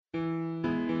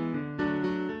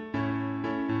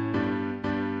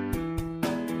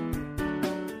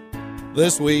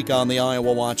This week on the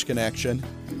Iowa Watch Connection.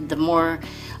 The more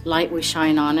light we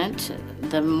shine on it,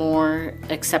 the more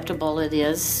acceptable it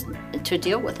is to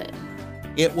deal with it.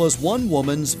 It was one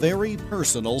woman's very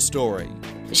personal story.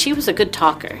 She was a good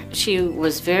talker. She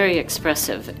was very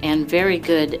expressive and very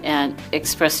good at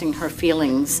expressing her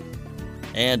feelings.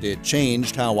 And it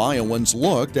changed how Iowans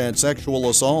looked at sexual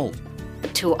assault.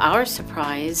 To our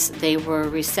surprise, they were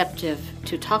receptive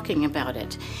to talking about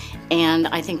it. And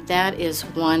I think that is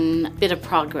one bit of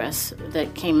progress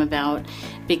that came about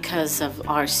because of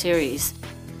our series.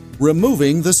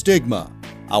 Removing the stigma,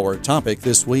 our topic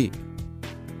this week.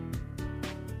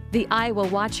 The Iowa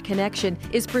Watch Connection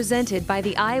is presented by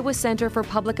the Iowa Center for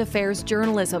Public Affairs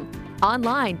Journalism,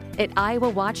 online at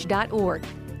iowawatch.org.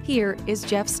 Here is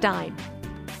Jeff Stein.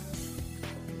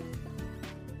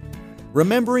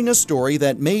 Remembering a story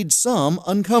that made some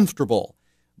uncomfortable,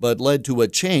 but led to a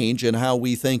change in how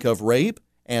we think of rape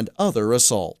and other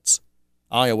assaults.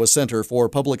 Iowa Center for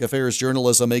Public Affairs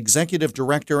Journalism Executive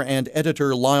Director and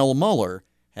Editor Lyle Muller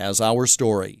has our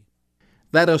story.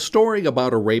 That a story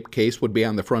about a rape case would be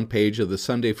on the front page of the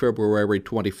Sunday, February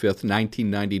 25th,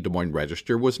 1990 Des Moines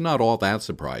Register was not all that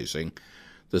surprising.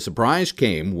 The surprise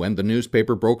came when the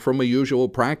newspaper broke from a usual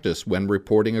practice when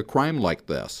reporting a crime like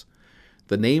this.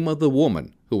 The name of the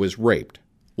woman who was raped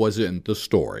was in the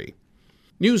story.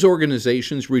 News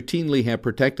organizations routinely have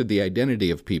protected the identity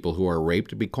of people who are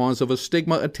raped because of a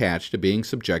stigma attached to being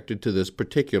subjected to this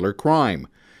particular crime.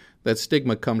 That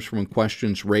stigma comes from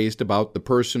questions raised about the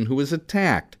person who is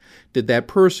attacked. Did that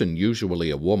person,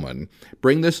 usually a woman,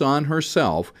 bring this on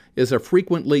herself is a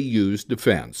frequently used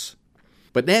defense.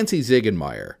 But Nancy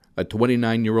Ziegenmeyer, a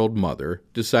 29-year-old mother,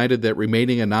 decided that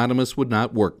remaining anonymous would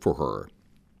not work for her.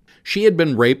 She had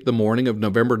been raped the morning of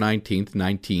November 19,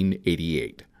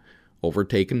 1988,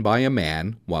 overtaken by a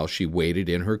man while she waited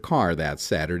in her car that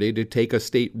Saturday to take a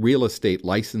state real estate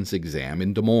license exam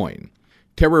in Des Moines.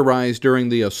 Terrorized during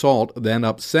the assault, then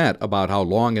upset about how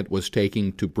long it was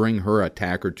taking to bring her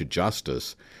attacker to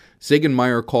justice,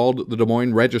 Ziegenmeyer called the Des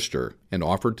Moines Register and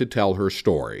offered to tell her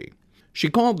story. She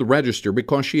called the Register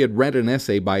because she had read an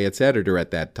essay by its editor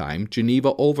at that time,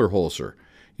 Geneva Overholser,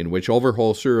 in which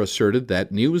Overholser asserted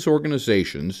that news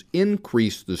organizations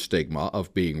increased the stigma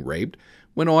of being raped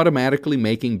when automatically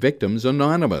making victims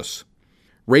anonymous.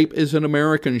 Rape is an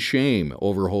American shame,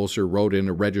 Overholser wrote in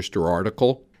a Register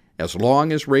article. As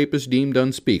long as rape is deemed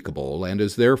unspeakable and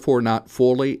is therefore not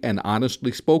fully and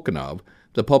honestly spoken of,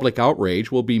 the public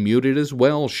outrage will be muted as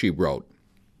well, she wrote.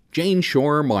 Jane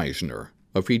Shore-Meisner,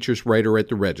 a features writer at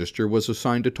the Register, was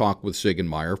assigned to talk with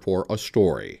Ziegenmeyer for a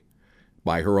story.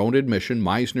 By her own admission,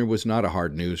 Meisner was not a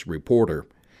hard news reporter.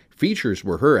 Features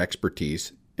were her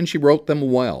expertise, and she wrote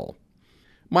them well.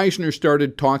 Meisner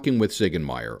started talking with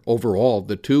Ziegenmeyer. Overall,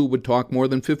 the two would talk more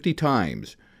than 50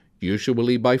 times,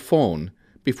 usually by phone,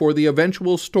 before the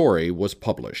eventual story was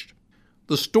published.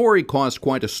 The story caused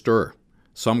quite a stir.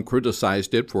 Some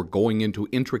criticized it for going into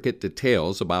intricate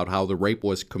details about how the rape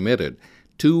was committed.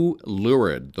 Too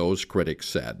lurid, those critics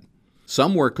said.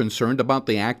 Some were concerned about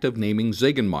the act of naming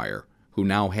Ziegenmeyer, who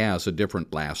now has a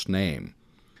different last name.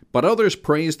 But others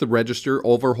praised the Register,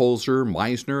 Overholser,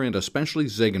 Meisner, and especially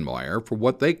Ziegenmeyer for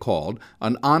what they called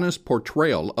an honest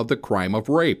portrayal of the crime of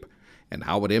rape and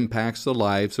how it impacts the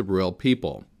lives of real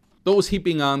people. Those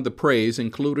heaping on the praise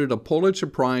included a Pulitzer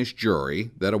Prize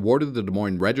jury that awarded the Des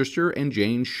Moines Register and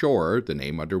Jane Shore, the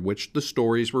name under which the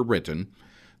stories were written,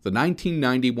 the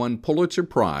 1991 Pulitzer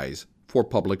Prize for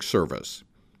Public Service.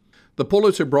 The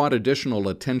Pulitzer brought additional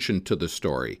attention to the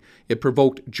story. It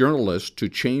provoked journalists to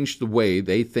change the way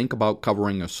they think about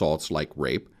covering assaults like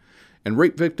rape, and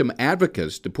rape victim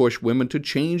advocates to push women to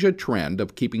change a trend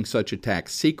of keeping such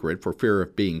attacks secret for fear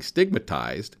of being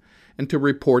stigmatized, and to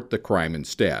report the crime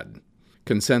instead.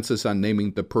 Consensus on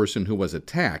naming the person who was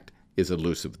attacked is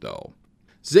elusive, though.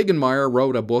 Ziegenmeyer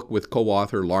wrote a book with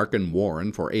co-author Larkin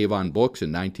Warren for Avon Books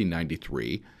in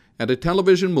 1993, and a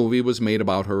television movie was made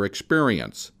about her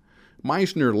experience.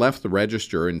 Meisner left the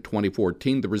Register in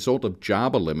 2014, the result of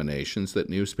job eliminations that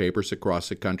newspapers across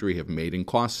the country have made in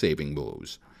cost-saving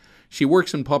moves. She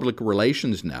works in public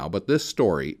relations now, but this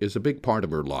story is a big part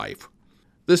of her life.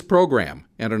 This program,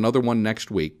 and another one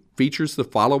next week, features the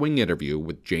following interview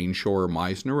with Jane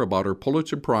Shore-Meisner about her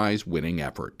Pulitzer Prize-winning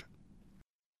effort.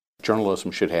 Journalism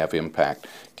should have impact.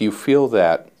 Do you feel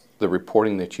that the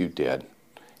reporting that you did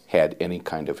had any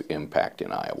kind of impact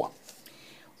in Iowa?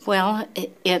 Well,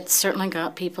 it certainly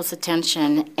got people's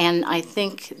attention, and I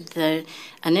think the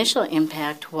initial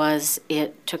impact was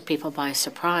it took people by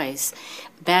surprise.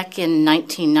 Back in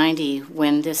 1990,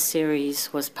 when this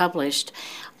series was published,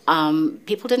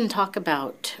 people didn't talk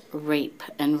about rape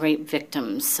and rape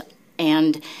victims,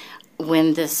 And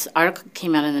when this article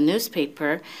came out in the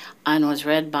newspaper and was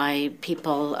read by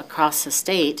people across the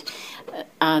state,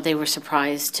 they were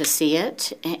surprised to see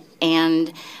it.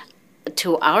 And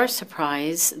to our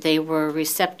surprise, they were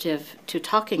receptive to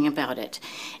talking about it.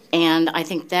 And I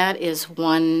think that is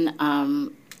one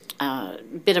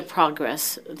bit of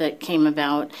progress that came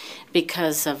about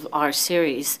because of our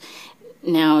series.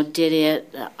 Now, did it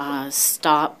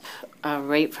stop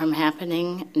rape from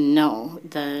happening? No.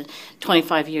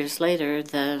 25 years later,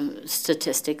 the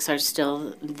statistics are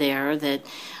still there that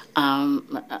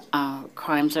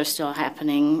crimes are still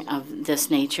happening of this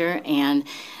nature, and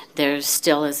there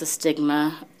still is a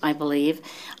stigma, I believe.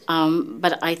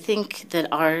 But I think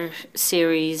that our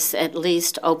series at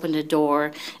least opened a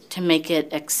door to make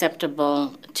it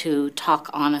acceptable to talk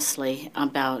honestly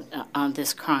about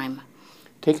this crime.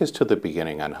 Take us to the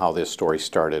beginning on how this story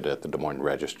started at the Des Moines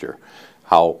Register,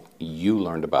 how you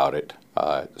learned about it.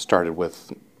 Started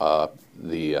with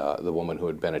the woman who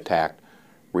had been attacked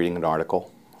reading an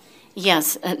article.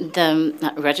 Yes,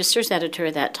 the Register's editor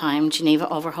at that time, Geneva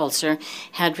Overholzer,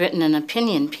 had written an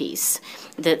opinion piece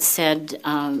that said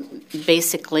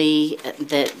basically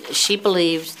that she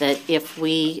believed that if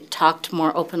we talked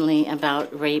more openly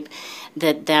about rape,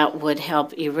 that would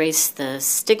help erase the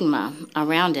stigma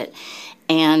around it.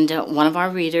 And one of our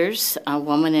readers, a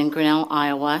woman in Grinnell,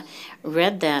 Iowa,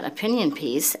 read that opinion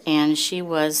piece, and she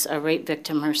was a rape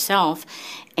victim herself,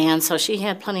 and so she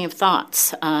had plenty of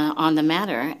thoughts on the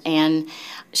matter. And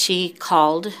she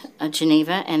called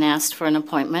Geneva and asked for an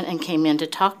appointment and came in to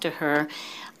talk to her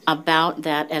about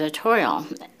that editorial.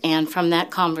 And from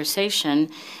that conversation,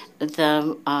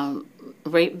 the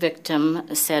rape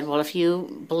victim said, well, if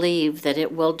you believe that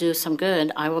it will do some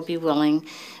good, I will be willing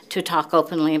to talk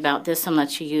openly about this and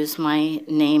let you use my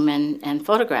name and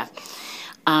photograph.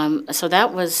 So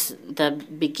that was the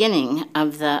beginning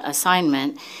of the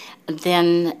assignment.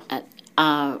 Then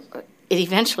it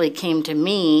eventually came to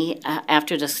me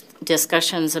after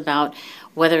discussions about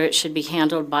whether it should be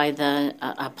handled by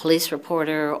a police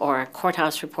reporter or a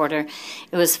courthouse reporter.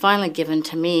 It was finally given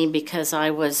to me because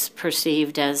I was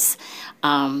perceived as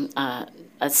a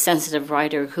sensitive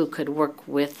writer who could work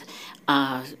with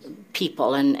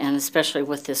people, and especially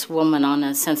with this woman on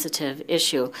a sensitive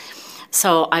issue.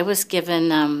 So I was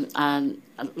given a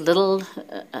little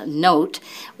note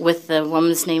with the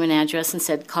woman's name and address and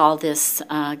said, call this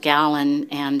gal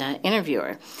and interview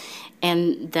her.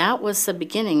 And that was the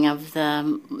beginning of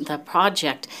the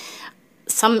project.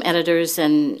 Some editors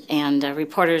and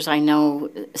reporters I know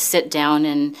sit down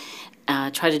and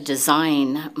try to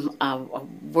design a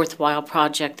worthwhile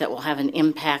project that will have an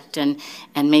impact and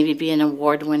maybe be an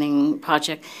award-winning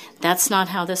project. That's not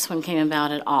how this one came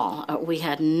about at all. We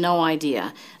had no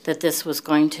idea that this was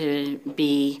going to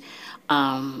be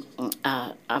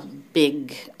a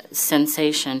big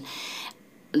sensation.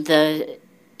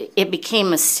 It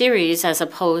became a series as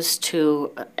opposed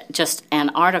to just an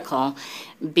article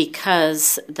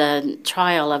because the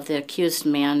trial of the accused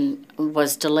man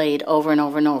was delayed over and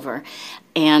over and over,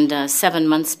 and 7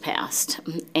 months passed.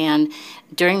 And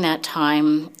during that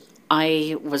time,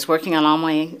 I was working on all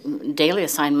my daily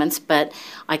assignments, but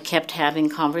I kept having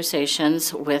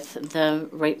conversations with the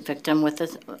rape victim, with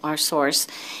our source,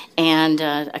 and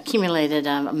accumulated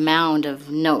a mound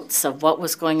of notes of what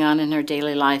was going on in her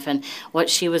daily life and what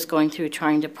she was going through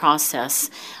trying to process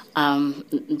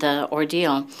the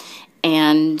ordeal.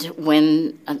 And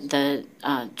when the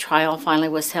trial finally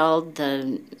was held,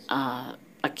 the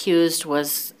accused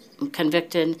was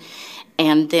convicted.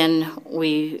 And then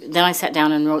I sat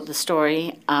down and wrote the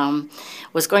story.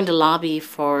 Was going to lobby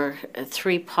for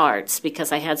 3 parts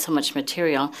because I had so much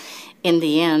material. In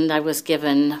the end, I was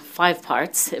given 5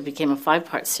 parts. It became a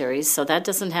 5-part series, so that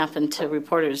doesn't happen to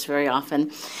reporters very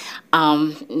often.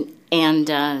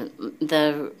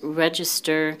 The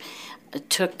Register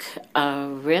took a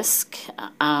risk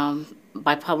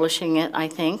by publishing it, I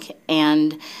think,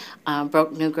 and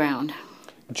broke new ground.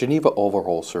 Geneva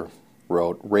Overholzer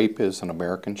wrote, "Rape is an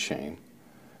American shame.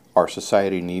 Our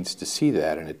society needs to see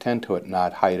that and attend to it,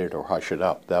 not hide it or hush it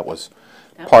up." That was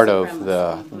part of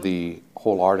the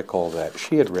whole article that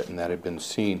she had written that had been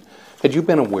seen. Had you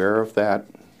been aware of that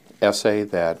essay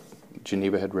that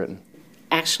Geneva had written?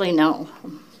 Actually, no.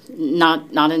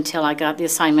 Not until I got the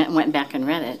assignment and went back and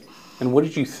read it. And what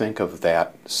did you think of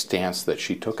that stance that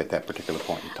she took at that particular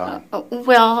point in time?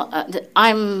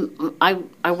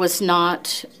 I was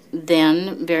not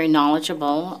then very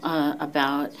knowledgeable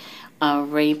about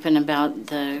rape and about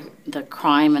the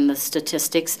crime and the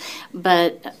statistics.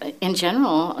 But in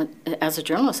general, as a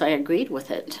journalist, I agreed with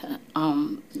it.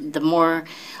 The more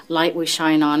light we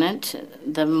shine on it,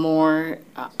 the more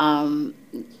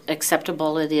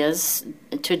acceptable it is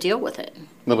to deal with it.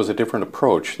 There was a different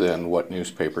approach than what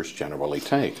newspapers generally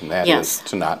take, and that is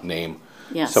to not name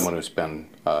someone who's been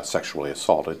sexually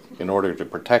assaulted in order to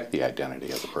protect the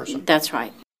identity of the person. That's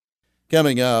right.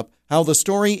 Coming up, how the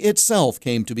story itself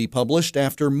came to be published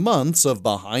after months of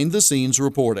behind-the-scenes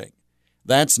reporting.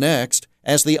 That's next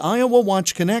as the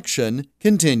IowaWatch Connection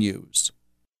continues.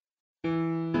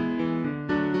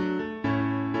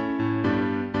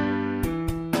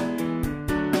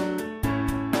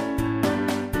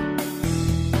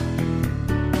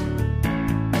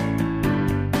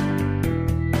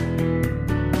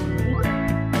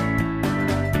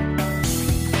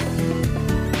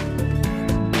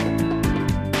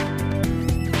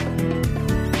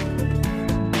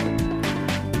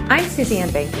 I'm Suzanne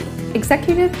Benke,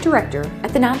 Executive Director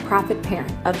at the nonprofit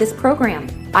parent of this program,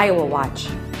 IowaWatch.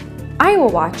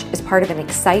 IowaWatch is part of an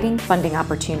exciting funding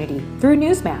opportunity through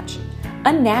Newsmatch,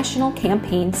 a national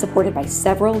campaign supported by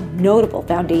several notable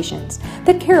foundations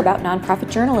that care about nonprofit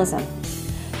journalism.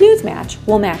 Newsmatch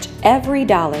will match every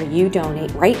dollar you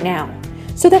donate right now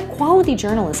so that quality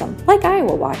journalism like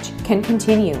IowaWatch can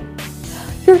continue.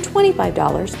 Your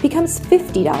 $25 becomes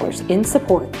 $50 in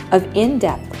support of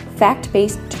in-depth,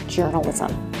 fact-based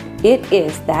journalism. It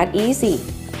is that easy.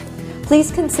 Please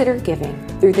consider giving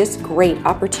through this great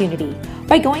opportunity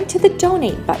by going to the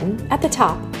donate button at the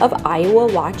top of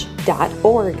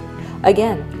iowawatch.org.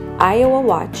 Again,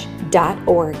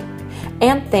 iowawatch.org.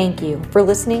 And thank you for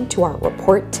listening to our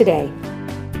report today.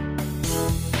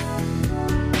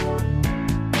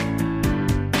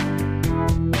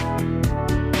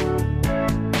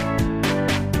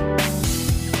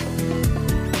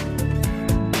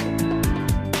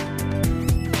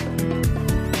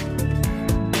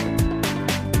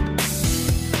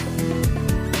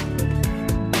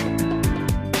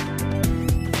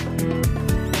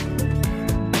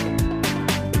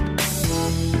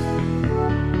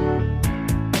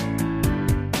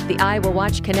 The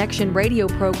IowaWatch Connection radio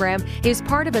program is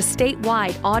part of a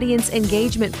statewide audience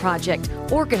engagement project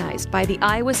organized by the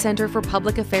Iowa Center for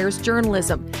Public Affairs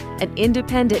Journalism, an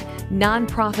independent,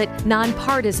 nonprofit,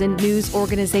 nonpartisan news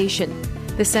organization.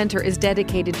 The center is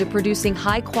dedicated to producing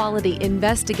high-quality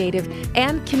investigative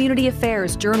and community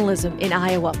affairs journalism in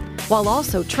Iowa, while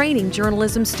also training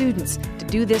journalism students to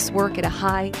do this work at a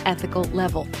high ethical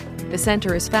level. The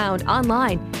center is found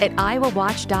online at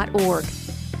iowawatch.org.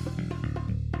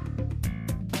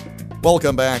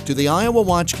 Welcome back to the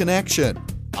IowaWatch Connection.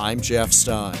 I'm Jeff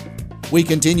Stein. We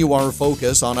continue our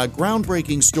focus on a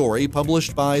groundbreaking story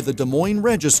published by the Des Moines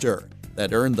Register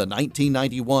that earned the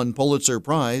 1991 Pulitzer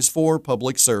Prize for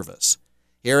Public Service.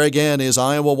 Here again is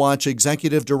IowaWatch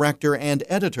Executive Director and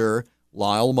Editor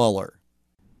Lyle Muller.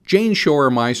 Jane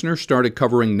Shore-Meisner started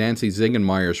covering Nancy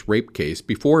Ziegenmeyer's rape case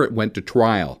before it went to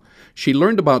trial. She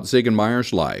learned about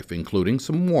Ziegenmeyer's life, including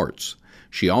some warts.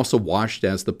 She also watched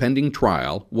as the pending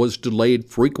trial was delayed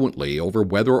frequently over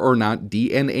whether or not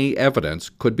DNA evidence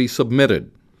could be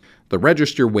submitted. The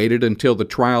Register waited until the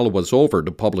trial was over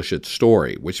to publish its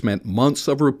story, which meant months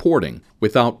of reporting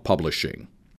without publishing.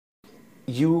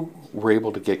 You were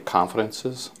able to get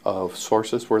confidences of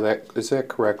sources. Is that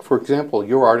correct? For example,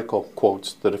 your article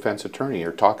quotes the defense attorney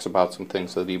or talks about some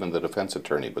things that even the defense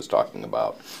attorney was talking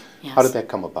about. Yes. How did that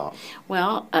come about?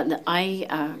 Well,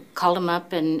 I called him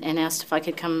up and asked if I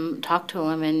could come talk to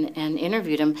him and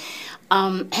interviewed him.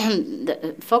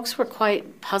 The folks were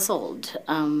quite puzzled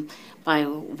by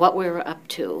what we were up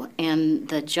to, and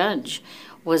the judge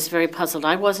was very puzzled.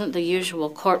 I wasn't the usual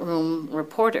courtroom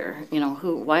reporter.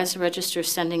 Why is the Register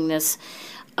sending this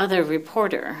other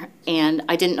reporter? And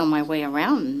I didn't know my way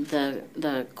around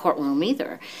the courtroom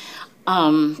either.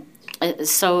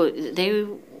 So they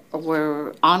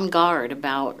were on guard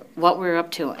about what we were up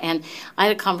to. And I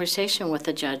had a conversation with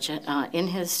the judge in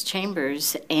his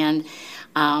chambers and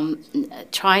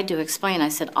tried to explain. I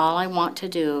said, all I want to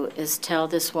do is tell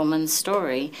this woman's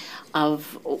story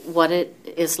of what it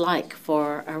is like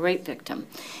for a rape victim.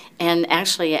 And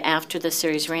actually, after the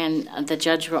series ran, the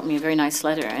judge wrote me a very nice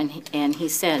letter, and he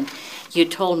said, you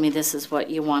told me this is what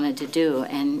you wanted to do,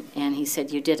 and he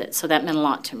said you did it. So that meant a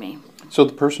lot to me. So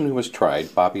the person who was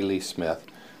tried, Bobby Lee Smith,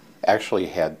 actually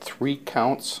had 3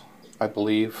 counts, I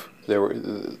believe.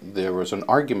 There was an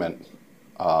argument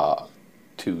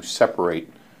to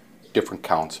separate different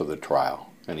counts of the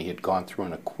trial, and he had gone through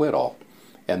an acquittal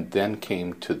and then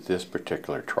came to this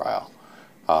particular trial,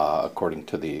 according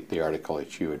to the article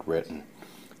that you had written.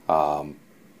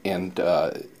 And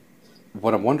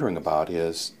what I'm wondering about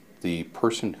is the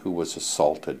person who was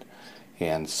assaulted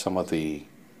and some of the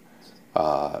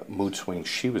mood swings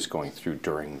she was going through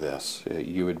during this.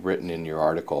 You had written in your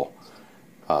article,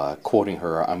 quoting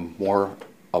her, "I'm more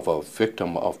of a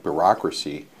victim of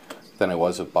bureaucracy than I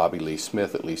was of Bobby Lee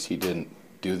Smith. At least he didn't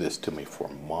do this to me for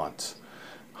months."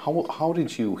 How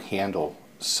did you handle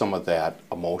some of that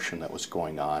emotion that was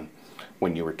going on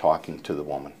when you were talking to the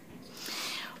woman?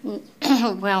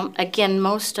 Well, again,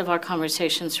 most of our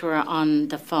conversations were on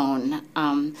the phone.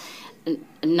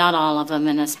 Not all of them,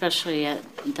 and especially at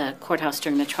the courthouse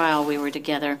during the trial, we were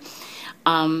together.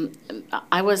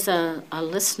 I was a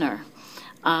listener,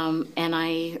 and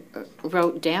I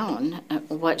wrote down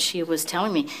what she was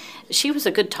telling me. She was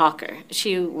a good talker.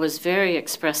 She was very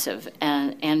expressive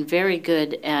and very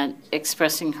good at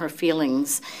expressing her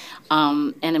feelings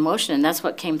and emotion, and that's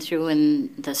what came through in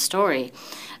the story.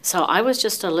 So I was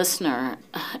just a listener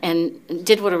and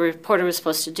did what a reporter was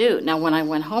supposed to do. Now, when I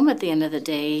went home at the end of the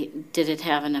day, did it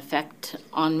have an effect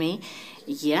on me?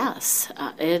 Yes.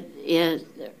 It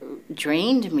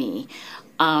drained me.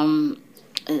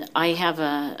 I have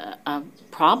a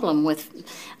problem with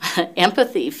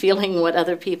empathy, feeling what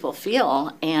other people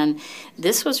feel, and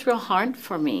this was real hard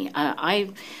for me.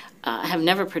 I have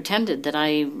never pretended that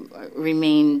I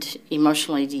remained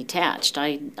emotionally detached.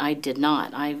 I did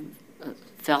not. I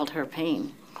felt her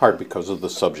pain. Hard because of the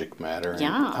subject matter.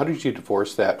 Yeah. How did you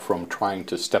divorce that from trying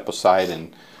to step aside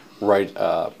and write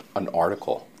an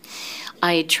article?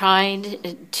 I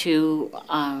tried to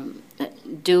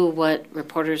do what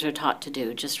reporters are taught to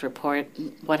do, just report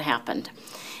what happened.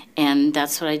 And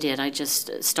that's what I did. I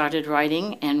just started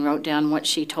writing and wrote down what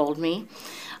she told me.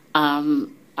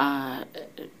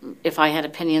 If I had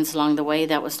opinions along the way,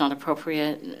 that was not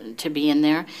appropriate to be in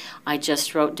there. I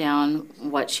just wrote down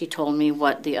what she told me,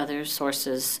 what the other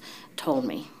sources told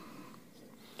me.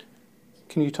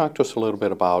 Can you talk to us a little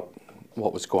bit about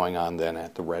what was going on then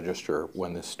at the Register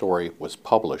when this story was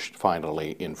published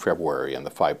finally in February in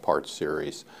the 5-part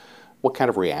series? What kind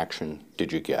of reaction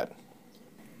did you get?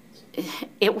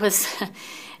 It was...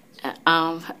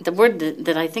 the word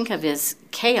that I think of is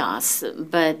chaos,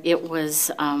 but it was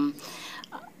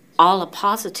all a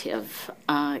positive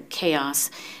chaos.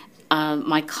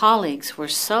 My colleagues were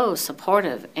so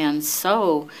supportive and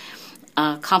so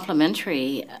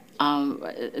complimentary.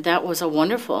 That was a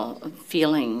wonderful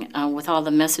feeling with all the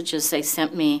messages they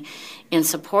sent me in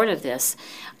support of this.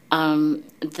 And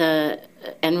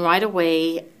right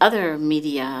away, other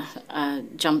media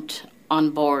jumped on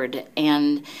board,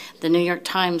 and the New York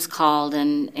Times called,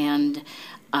 and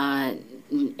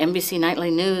NBC Nightly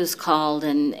News called,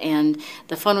 and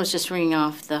the phone was just ringing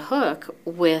off the hook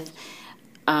with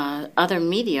other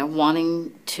media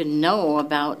wanting to know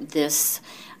about this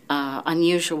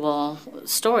unusual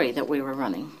story that we were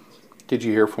running. Did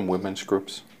you hear from women's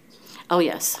groups? Oh,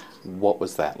 yes. What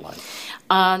was that like?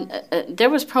 There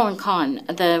was pro and con.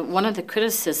 One of the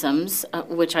criticisms,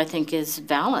 which I think is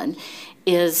valid,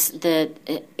 is that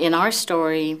in our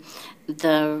story,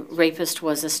 the rapist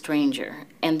was a stranger,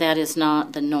 and that is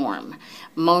not the norm.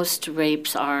 Most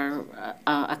rapes are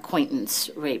acquaintance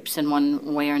rapes in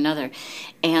one way or another.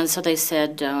 And so they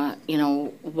said,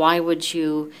 why would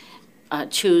you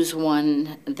choose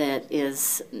one that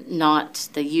is not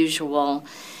the usual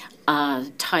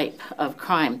type of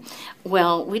crime?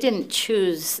 Well, we didn't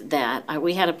choose that.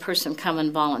 We had a person come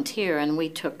and volunteer, and we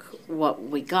took what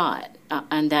we got,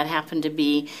 and that happened to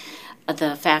be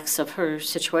the facts of her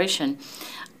situation.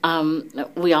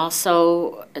 We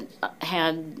also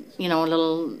had, a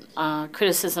little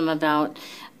criticism about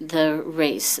the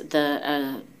race.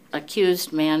 The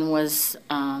accused man was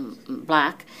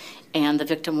black, and the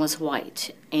victim was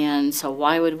white. And so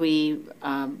why would we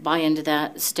buy into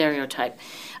that stereotype?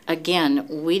 Again,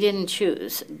 we didn't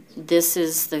choose. This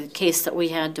is the case that we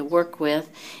had to work with,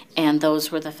 and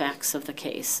those were the facts of the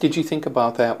case. Did you think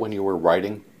about that when you were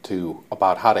writing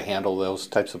about how to handle those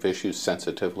types of issues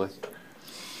sensitively?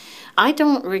 I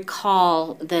don't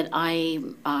recall that I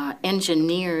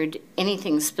engineered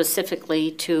anything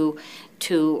specifically to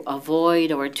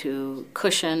avoid or to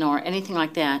cushion or anything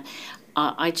like that.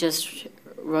 I just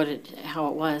wrote it how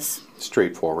it was.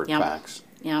 Straightforward Yep. facts.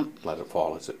 Yeah. Let it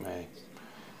fall as it may.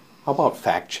 How about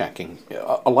fact-checking?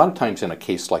 A lot of times in a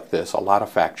case like this, a lot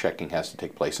of fact-checking has to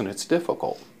take place, and it's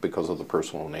difficult because of the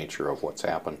personal nature of what's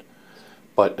happened.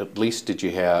 But at least did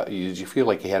you feel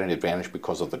like you had an advantage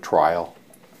because of the trial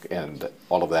and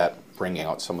all of that, bringing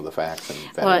out some of the facts and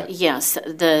vetting Well, it? yes,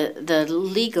 the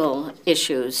legal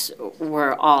issues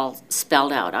were all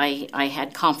spelled out. I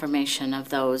had confirmation of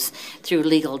those through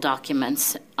legal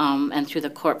documents and through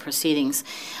the court proceedings.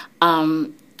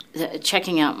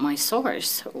 checking out my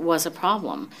source was a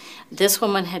problem. This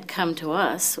woman had come to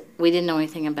us. We didn't know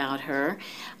anything about her.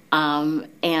 And,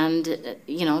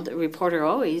 the reporter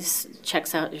always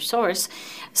checks out your source.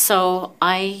 So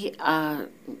I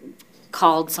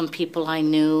called some people I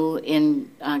knew in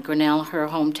Grinnell, her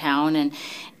hometown,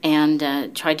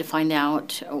 and tried to find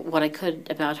out what I could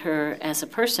about her as a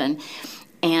person.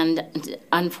 And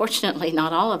unfortunately,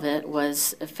 not all of it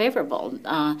was favorable.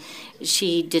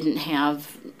 She didn't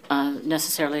have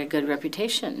necessarily a good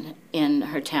reputation in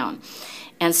her town.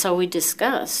 And so we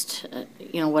discussed,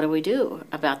 what do we do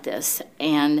about this?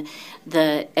 And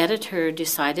the editor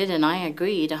decided, and I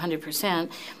agreed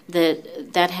 100%,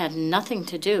 that had nothing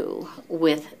to do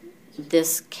with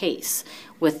this case,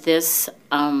 with this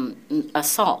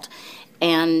assault.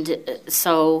 And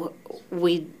so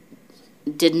we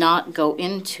did not go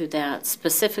into that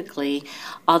specifically,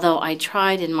 although I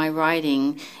tried in my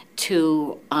writing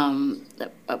to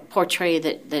portray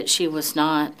that she was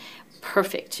not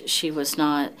perfect. She was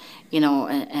not,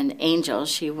 an angel.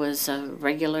 She was a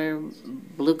regular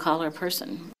blue-collar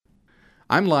person.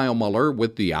 I'm Lyle Muller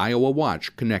with the Iowa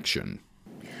Watch Connection.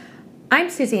 I'm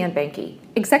Suzanne Banky,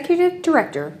 Executive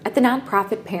Director at the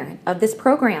nonprofit parent of this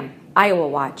program,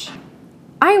 IowaWatch.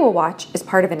 IowaWatch is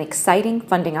part of an exciting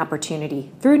funding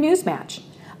opportunity through Newsmatch,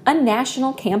 a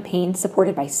national campaign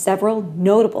supported by several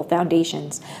notable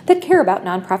foundations that care about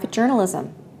nonprofit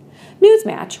journalism.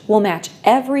 Newsmatch will match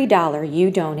every dollar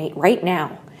you donate right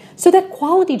now so that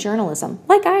quality journalism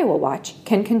like IowaWatch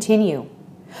can continue.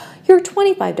 Your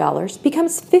 $25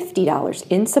 becomes $50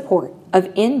 in support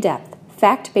of in-depth,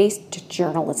 fact-based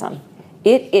journalism.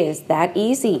 It is that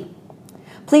easy.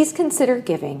 Please consider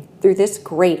giving through this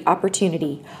great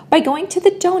opportunity by going to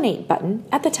the donate button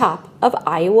at the top of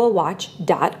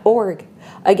iowawatch.org.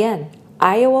 Again,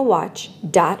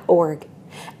 iowawatch.org.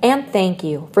 And thank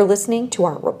you for listening to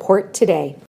our report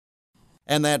today.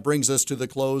 And that brings us to the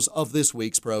close of this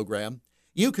week's program.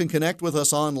 You can connect with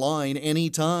us online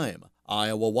anytime,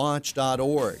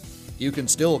 iowawatch.org. You can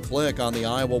still click on the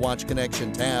Iowa Watch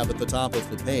Connection tab at the top of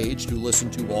the page to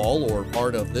listen to all or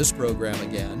part of this program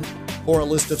again, or a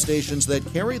list of stations that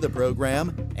carry the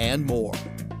program, and more.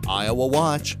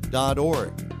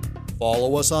 iowawatch.org.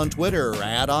 Follow us on Twitter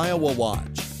at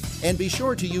IowaWatch. And be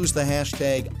sure to use the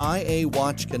hashtag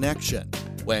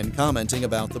IAWatchConnection when commenting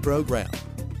about the program.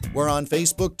 We're on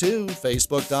Facebook too,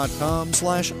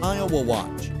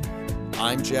 facebook.com/IowaWatch.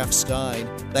 I'm Jeff Stein.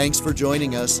 Thanks for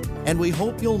joining us, and we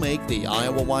hope you'll make the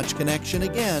Iowa Watch Connection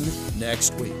again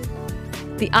next week.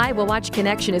 The Iowa Watch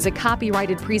Connection is a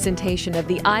copyrighted presentation of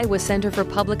the Iowa Center for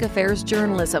Public Affairs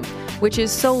Journalism, which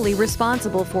is solely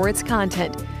responsible for its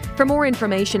content. For more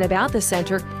information about the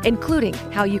center, including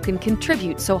how you can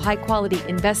contribute so high-quality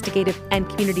investigative and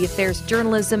community affairs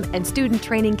journalism and student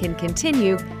training can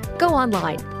continue, go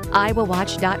online,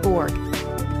 iowawatch.org.